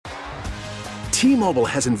T-Mobile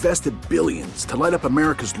has invested billions to light up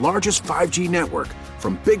America's largest 5G network,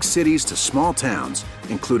 from big cities to small towns,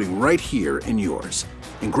 including right here in yours.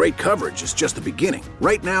 And great coverage is just the beginning.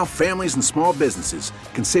 Right now, families and small businesses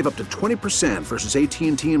can save up to 20% versus AT&T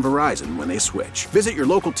and Verizon when they switch. Visit your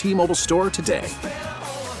local T-Mobile store today.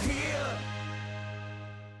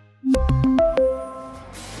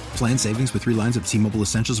 Plan savings with 3 lines of T-Mobile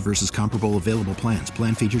Essentials versus comparable available plans.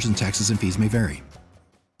 Plan features and taxes and fees may vary.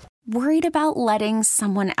 Worried about letting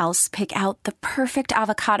someone else pick out the perfect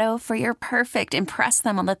avocado for your perfect impress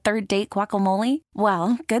them on the third date guacamole?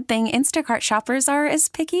 Well, good thing Instacart shoppers are as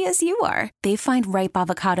picky as you are. They find ripe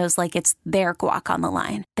avocados like it's their guac on the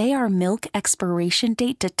line. They are milk expiration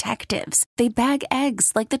date detectives. They bag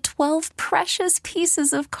eggs like the 12 precious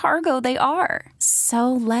pieces of cargo they are.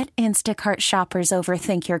 So let Instacart shoppers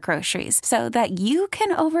overthink your groceries so that you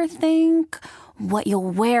can overthink what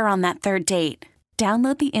you'll wear on that third date.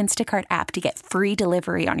 Download the Instacart app to get free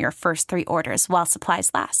delivery on your first 3 orders while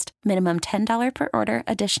supplies last. Minimum $10 per order.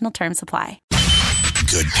 Additional terms apply.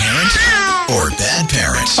 Good parent or bad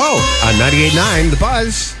parent? Oh, on 98.9, The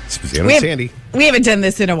Buzz. Spaziano and Sandy. We haven't done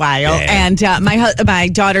this in a while. Yeah. And my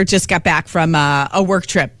daughter just got back from a work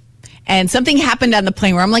trip. And something happened on the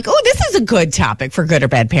plane where I'm like, oh, this is a good topic for good or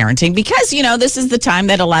bad parenting because, you know, this is the time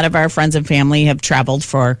that a lot of our friends and family have traveled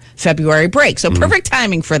for February break. So perfect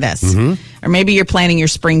timing for this. Or maybe you're planning your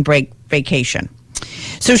spring break vacation.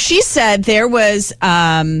 So she said there was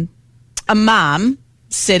a mom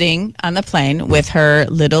sitting on the plane with her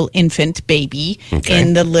little infant baby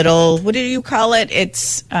in the little, what do you call it?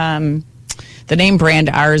 It's... the name brand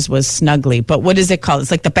ours was Snuggly, but what is it called? It's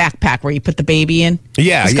like the backpack where you put the baby in.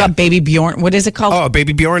 Yeah, it's called Baby Bjorn. What is it called? Oh, a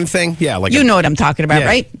Baby Bjorn thing? Yeah. Like you know what I'm talking about,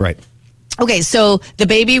 right? Right. Okay, so the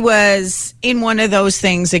baby was in one of those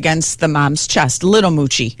things against the mom's chest, little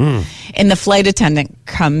Moochie. And the flight attendant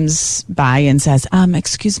comes by and says,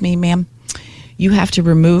 excuse me, ma'am, you have to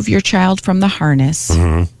remove your child from the harness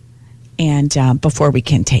and before we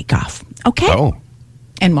can take off. Okay. Oh.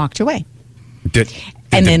 And walked away.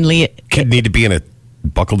 And then Leah kid need to be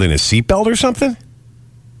buckled in a seatbelt or something,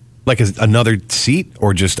 like another seat,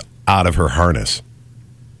 or just out of her harness.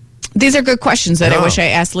 These are good questions that I wish I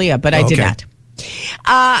asked Leah, but I did not.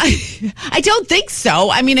 I don't think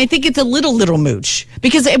so. I mean, I think it's a little mooch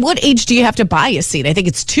because at what age do you have to buy a seat? I think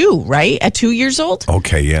it's 2, right? At 2 years old.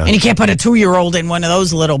 Okay, yeah. And you can't put a 2-year-old in one of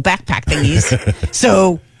those little backpack thingies.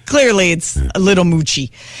 So clearly, it's a little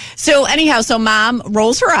moochy. So anyhow, so mom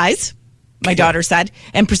rolls her eyes. My daughter said,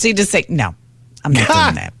 and proceeded to say, no, I'm not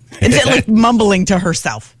doing that. And then, like, mumbling to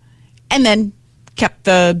herself. And then kept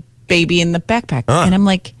the baby in the backpack. And I'm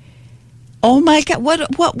like, oh, my God, what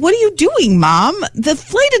are you doing, Mom? The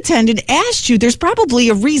flight attendant asked you. There's probably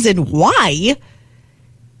a reason why.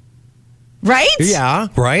 Right? Yeah,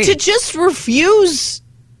 right. To just refuse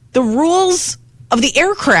the rules of the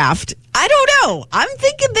aircraft. I don't know. I'm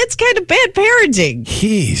thinking that's kind of bad parenting.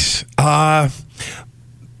 Jeez.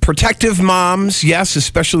 Protective moms, yes,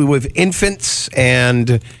 especially with infants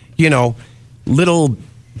and, you know, little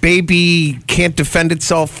baby can't defend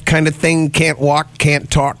itself kind of thing, can't walk, can't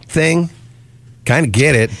talk thing. Kind of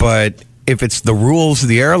get it, but if it's the rules of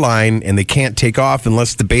the airline and they can't take off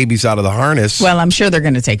unless the baby's out of the harness. Well, I'm sure they're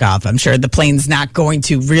going to take off. I'm sure the plane's not going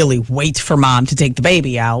to really wait for mom to take the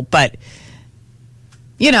baby out, but,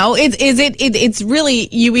 you know, it's really,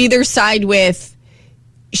 you either side with,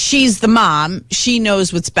 she's the mom. She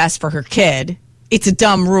knows what's best for her kid. It's a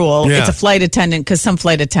dumb rule. Yeah. It's a flight attendant because some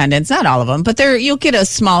flight attendants, not all of them, but you'll get a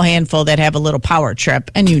small handful that have a little power trip,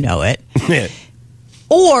 and you know it.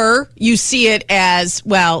 Or you see it as,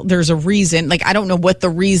 well, there's a reason. Like, I don't know what the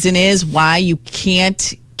reason is why you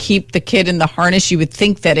can't keep the kid in the harness. You would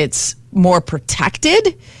think that it's more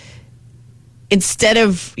protected. Instead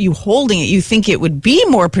of you holding it, you think it would be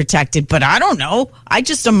more protected, but I don't know. I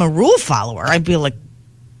just am a rule follower. I'd be like,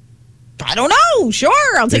 I don't know.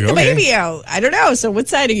 Sure, I'll take the baby out. I don't know. So, what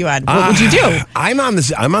side are you on? What would you do? I'm on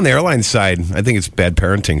the airline side. I think it's bad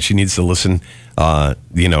parenting. She needs to listen.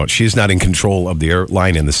 You know, she's not in control of the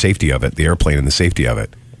airline and the safety of it, the airplane and the safety of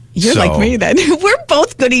it. You're like me then. We're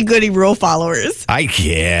both goody rule followers. I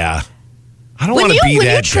don't want to be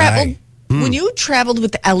that guy. When you traveled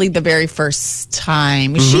with Ellie the very first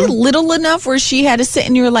time, was she little enough where she had to sit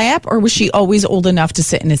in your lap, or was she always old enough to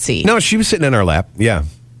sit in a seat? No, she was sitting in our lap. Yeah.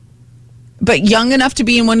 But young enough to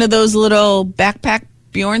be in one of those little backpack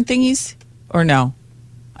Bjorn thingies? Or no?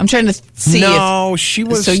 I'm trying to see No, she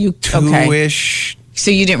was two-ish. So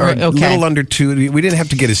you didn't... A little under 2. We didn't have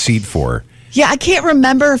to get a seat for her. Yeah, I can't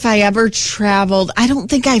remember if I ever traveled. I don't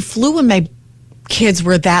think I flew when my kids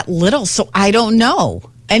were that little, so I don't know.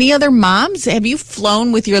 Any other moms? Have you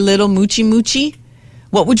flown with your little moochie?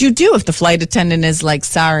 What would you do if the flight attendant is like,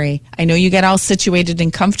 sorry, I know you got all situated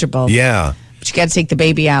and comfortable. Yeah. But you got to take the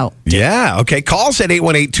baby out. Yeah. Okay. Call us at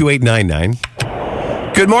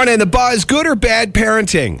 818-2899. Good morning. The Buzz, good or bad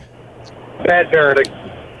parenting? Bad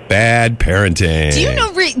parenting. Bad parenting. Do you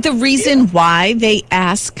know the reason why they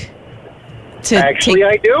ask to Actually,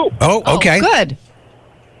 I do. Oh, okay. Oh, good.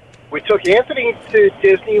 We took Anthony to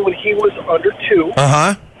Disney when he was under 2.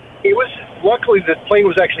 Uh-huh. Luckily, the plane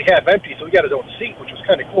was actually half empty, so he got his own seat, which was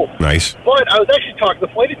kind of cool. Nice. But I was actually talking to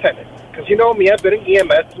the flight attendant, because you know me, I've been in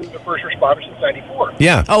EMS and the first responder since 94.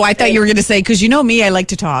 Yeah. Oh, I thought you were going to say, because you know me, I like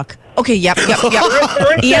to talk. Okay, yep.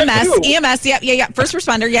 EMS, yep. First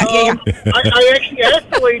responder, yeah. I actually asked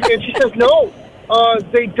the lady, and she says, no,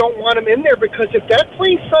 they don't want him in there, because if that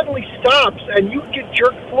plane suddenly stops and you get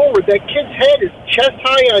jerked forward, that kid's head is chest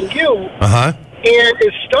high on you and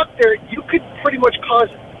is stuck there, you could pretty much cause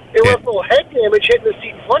irreparable head damage hitting the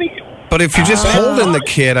seat in front of you. But if you're just holding the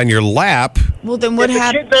kid on your lap... Well, then what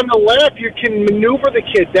happens? If the kid's on the lap, you can maneuver the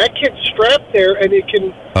kid. That kid's strapped there, and it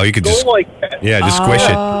can you could go just, like that. Yeah, just squish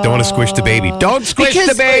it. Don't want to squish the baby. Don't squish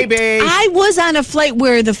the baby! I was on a flight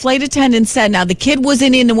where the flight attendant said, now the kid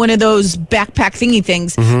wasn't in one of those backpack thingy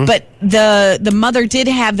things, but the mother did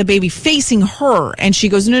have the baby facing her, and she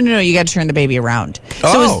goes, no, you got to turn the baby around.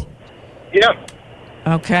 Yeah.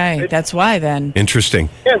 Okay, that's why then. Interesting.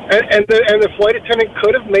 Yeah, and the flight attendant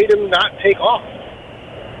could have made him not take off.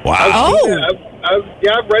 Wow. I've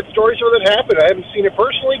read stories where that happened. I haven't seen it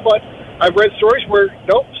personally, but I've read stories where,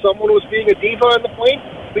 someone was being a diva on the plane.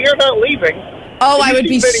 We are not leaving. Oh, I would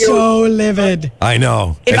be so livid. I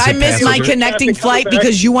know. If I miss my connecting flight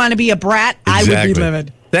because you want to be a brat, I would be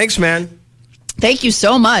livid. Thanks, man. Thank you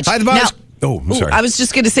so much. Hi, the Buzz. I'm sorry. I was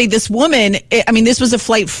just going to say, this woman, this was a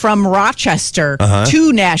flight from Rochester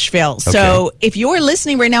to Nashville. So if you're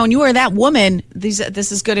listening right now and you are that woman, this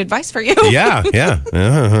is good advice for you. Yeah.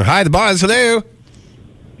 Hi, the Buzz. Hello.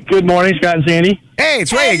 Good morning, Scott and Sandy. Hey,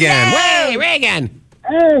 it's Ray again. Ray again.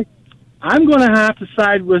 Hey, I'm going to have to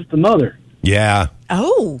side with the mother. Yeah.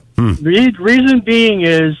 Oh. The reason being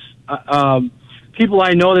is people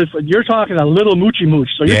I know that you're talking a little moochy mooch,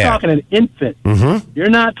 so you're talking an infant. You're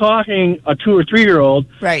not talking a 2 or 3 year old.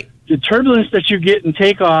 Right. The turbulence that you get in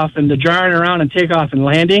takeoff and the jarring around and takeoff and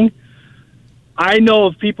landing. I know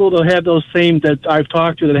of people that have those same that I've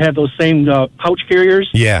talked to that have those same pouch carriers.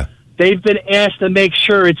 Yeah. They've been asked to make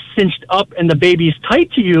sure it's cinched up and the baby's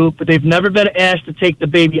tight to you, but they've never been asked to take the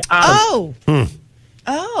baby out.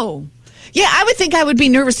 Oh. Yeah, I would think I would be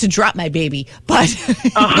nervous to drop my baby, but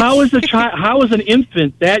how is an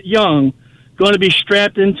infant that young going to be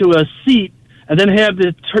strapped into a seat and then have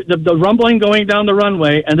the rumbling going down the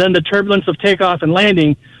runway and then the turbulence of takeoff and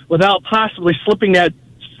landing without possibly slipping that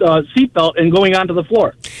seatbelt and going onto the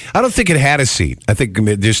floor? I don't think it had a seat. I think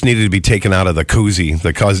it just needed to be taken out of the koozie,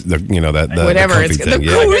 the whatever the it's thing. the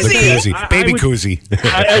koozie. Baby koozie.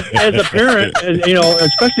 As a parent,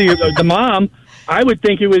 especially the mom, I would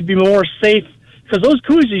think it would be more safe because those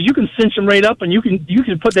koozies you can cinch them right up and you can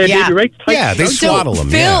put that baby right tight. Yeah, they swaddle them.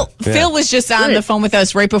 Phil was just on the phone with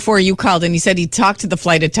us right before you called, and he said he talked to the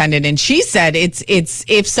flight attendant, and she said it's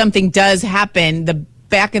if something does happen, the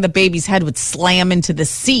back of the baby's head would slam into the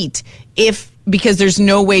seat because there's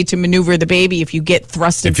no way to maneuver the baby if you get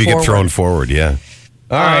thrusted forward. If you get thrown forward, yeah.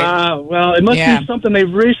 All right. Well, it must be something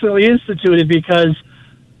they've recently instituted because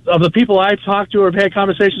of the people I've talked to or have had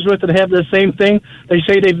conversations with that have the same thing. They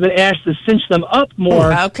say they've been asked to cinch them up more,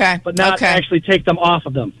 but not actually take them off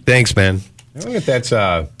of them. Thanks, man. I think that's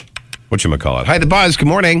whatchamacallit. Hi, the Buzz. Good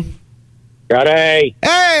morning. Hey.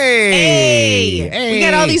 We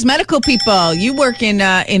got all these medical people. You work in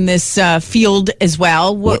this field as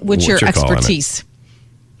well. What's your expertise?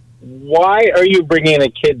 Why are you bringing a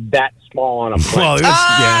kid that small on a plane?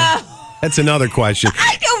 Well, that's another question.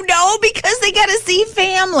 I don't know because they got to see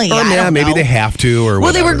family. Maybe they have to, or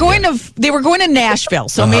well, they were going to Nashville,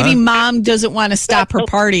 so maybe mom doesn't want to stop her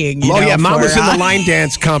partying. Mom was in the line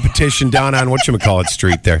dance competition down on whatchamacallit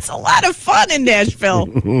street there. It's a lot of fun in Nashville.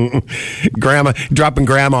 Dropping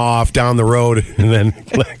grandma off down the road and then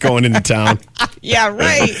going into town. Yeah,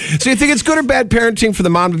 right. So you think it's good or bad parenting for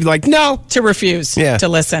the mom to be like, no, to refuse to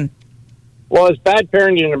listen? Well, it's bad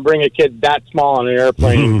parenting to bring a kid that small on an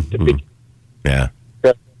airplane to be. Yeah.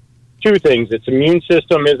 2 things. Its immune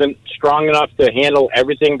system isn't strong enough to handle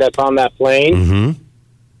everything that's on that plane.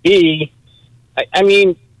 B, I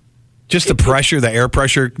mean... Just the pressure, the air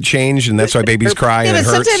pressure change, and that's why babies cry and it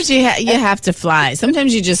hurts. Sometimes you have to fly.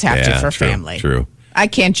 Sometimes you just have to for family. True. I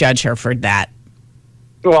can't judge her for that.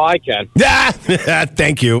 Well, I can.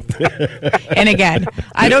 Thank you. And again,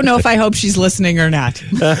 I don't know if I hope she's listening or not.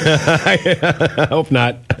 I hope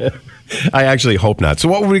not. I actually hope not. So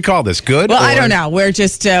what would we call this? Good? Well, I don't know. We're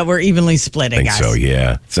just, we're evenly split, I think guess. so,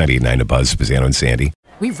 yeah. It's 98.9 The Buzz, Spaziano and Sandy.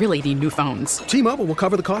 We really need new phones. T-Mobile will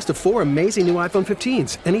cover the cost of 4 amazing new iPhone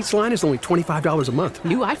 15s, and each line is only $25 a month.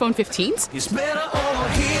 New iPhone 15s? It's better over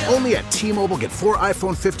here. Only at T-Mobile, get 4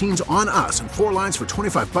 iPhone 15s on us and 4 lines for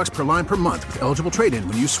 $25 per line per month with eligible trade-in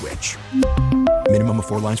when you switch. Minimum of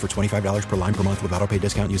 4 lines for $25 per line per month with autopay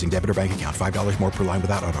discount using debit or bank account. $5 more per line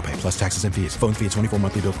without autopay, plus taxes and fees. Phone fee at 24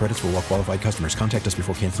 monthly bill credits for well-qualified customers. Contact us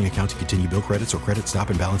before canceling account to continue bill credits or credit stop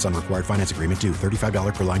and balance on required finance agreement due.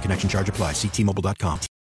 $35 per line connection charge applies. See T-Mobile.com.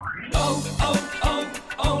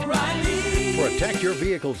 O'Reilly. Protect your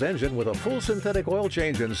vehicle's engine with a full synthetic oil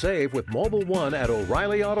change and save with Mobile One at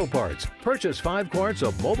O'Reilly Auto Parts. Purchase 5 quarts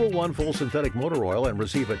of Mobile One full synthetic motor oil and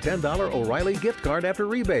receive a $10 O'Reilly gift card after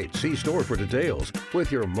rebate. See store for details.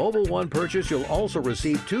 With your Mobile One purchase, you'll also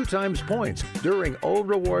receive 2 times points during O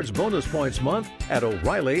Rewards Bonus Points Month at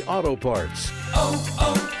O'Reilly Auto Parts.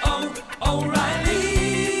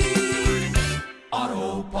 O'Reilly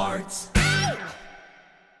Auto Parts.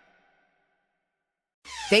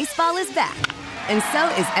 Baseball is back, and so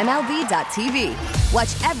is MLB.tv.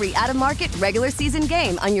 Watch every out-of-market regular season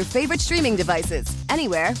game on your favorite streaming devices,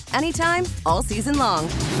 anywhere, anytime, all season long.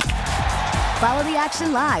 Follow the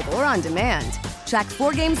action live or on demand. Track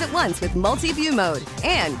 4 games at once with multi-view mode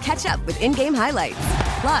and catch up with in-game highlights.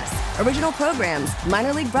 Plus, original programs,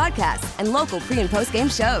 minor league broadcasts, and local pre- and post-game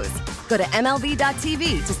shows. Go to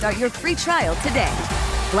MLB.tv to start your free trial today.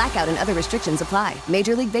 Blackout and other restrictions apply.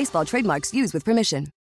 Major League Baseball trademarks used with permission.